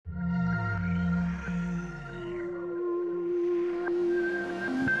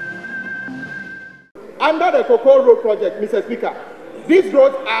under the Cocoa Road project, Mr. Speaker, these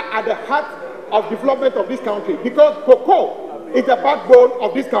roads are at the heart of development of this country because cocoa is the backbone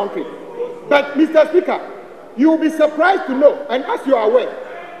of this country. But, Mr. Speaker, you will be surprised to know, and as you are aware,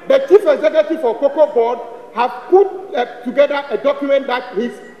 the Chief Executive of COCOBOD have put together a document that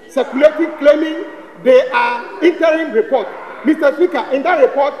is circulating claiming they are interim report. Mr. Speaker, in that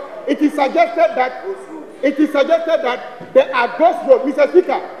report, it is suggested that there are those roads. Mr.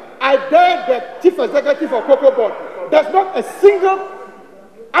 Speaker, I dare the Chief Executive of COCOBOD, there's not a single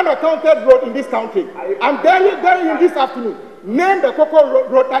unaccounted road in this country. I'm daring him this afternoon. Name the Cocoa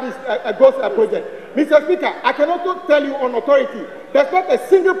Road that is a ghost project. Mr. Speaker, I can also tell you on authority, there's not a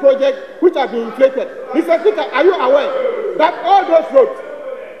single project which has been inflated. Mr. Speaker, are you aware that all those roads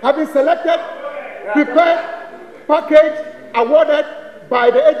have been selected, prepared, packaged, awarded by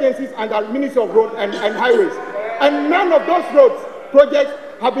the agencies and the Ministry of Roads and Highways? And none of those roads projects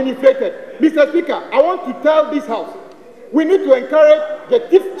have been inflated. Mr. Speaker, I want to tell this House, we need to encourage the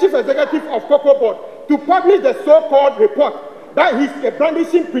Chief Executive of COCOBOD to publish the so-called report that he's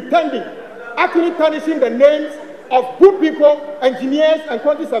brandishing, pretending, actually tarnishing the names of good people, engineers and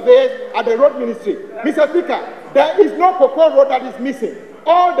quantity surveyors at the road ministry. Mr. Speaker, there is no Cocoa Road that is missing.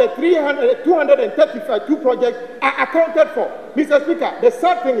 All the 232 projects are accounted for. Mr. Speaker, the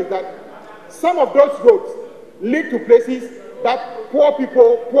sad thing is that some of those roads lead to places that poor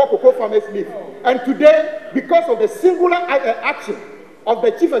people, poor cocoa farmers live. And today, because of the singular action of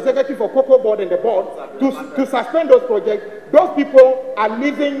the Chief Executive of COCOBOD and the board to suspend those projects, those people are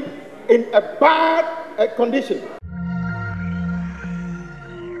living in a bad condition.